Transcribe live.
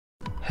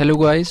Hello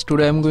guys,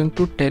 today I am going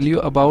to tell you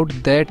about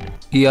that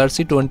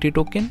ERC20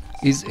 token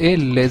is a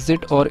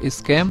legit or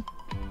scam.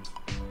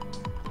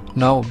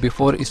 Now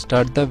before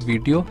start the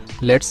video,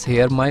 let's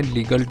hear my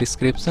legal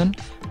description.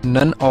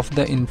 None of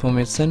the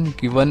information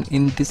given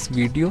in this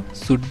video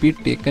should be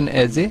taken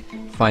as a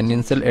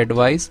financial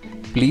advice.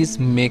 Please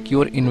make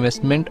your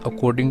investment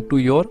according to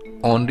your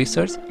own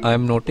research. I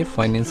am not a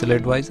financial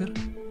advisor.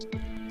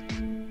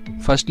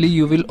 Firstly,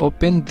 you will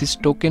open this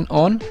token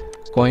on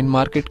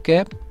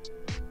CoinMarketCap.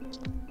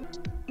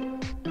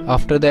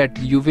 After that,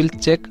 you will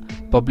check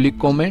public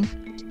comment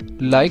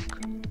like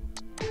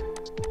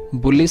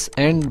bullish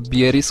and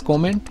bearish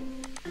comment.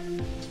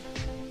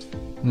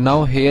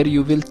 Now here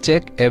you will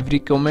check every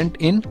comment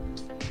in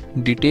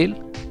detail.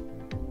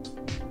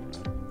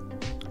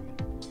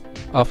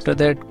 After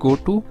that, go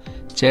to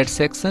chat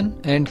section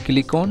and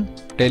click on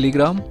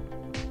Telegram.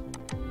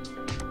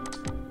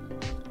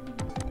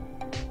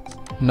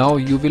 Now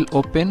you will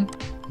open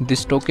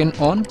this token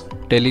on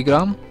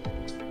Telegram.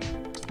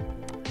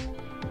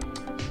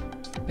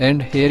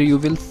 And here you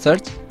will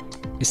search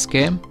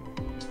scam.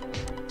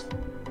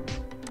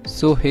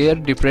 So here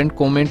different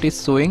comment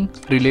is showing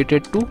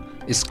related to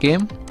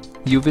scam.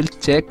 You will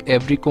check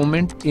every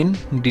comment in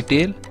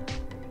detail.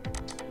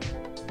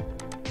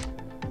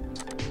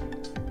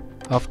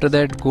 After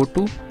that, go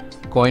to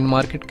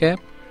CoinMarketCap.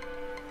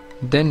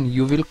 Then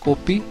you will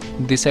copy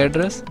this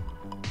address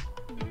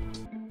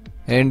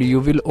and you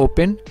will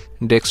open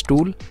Dex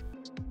tool.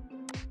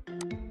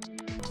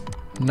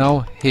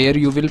 Now here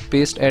you will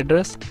paste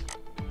address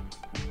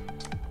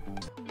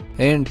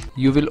and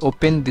you will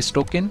open this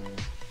token.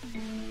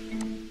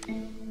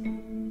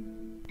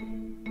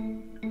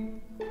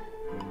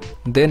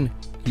 Then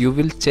you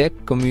will check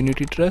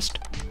community trust.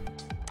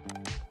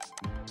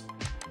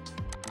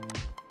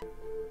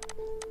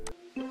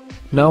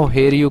 Now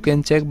here you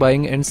can check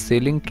buying and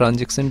selling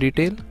transaction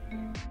detail.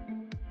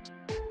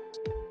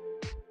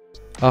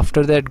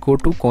 After that, go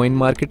to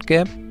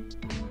CoinMarketCap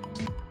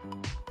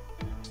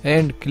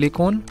and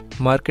click on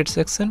market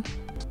section.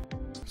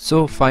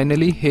 So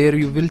finally here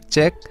you will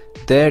check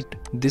that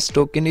this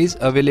token is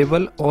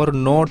available or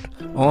not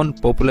on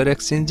popular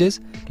exchanges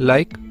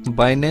like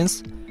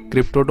Binance,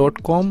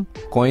 Crypto.com,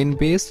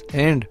 Coinbase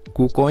and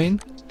KuCoin.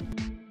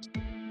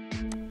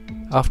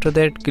 After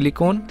that,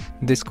 click on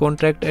this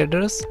contract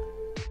address.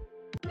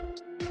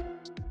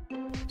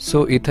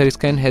 So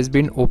EtherScan has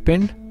been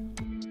opened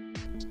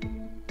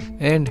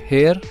and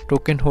here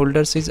token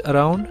holders is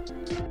around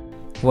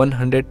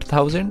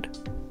 100,000.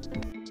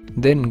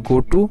 Then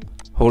go to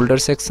holder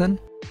section.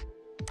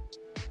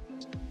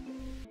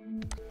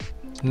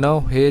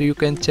 Now here you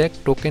can check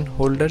token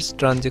holders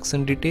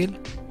transaction detail.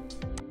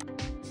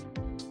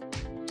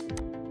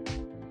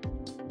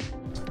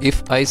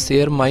 If I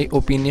share my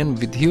opinion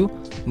with you,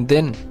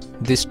 then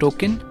this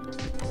token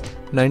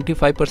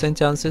 95%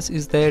 chances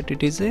is that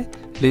it is a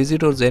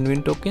legit or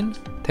genuine token.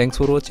 Thanks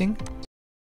for watching.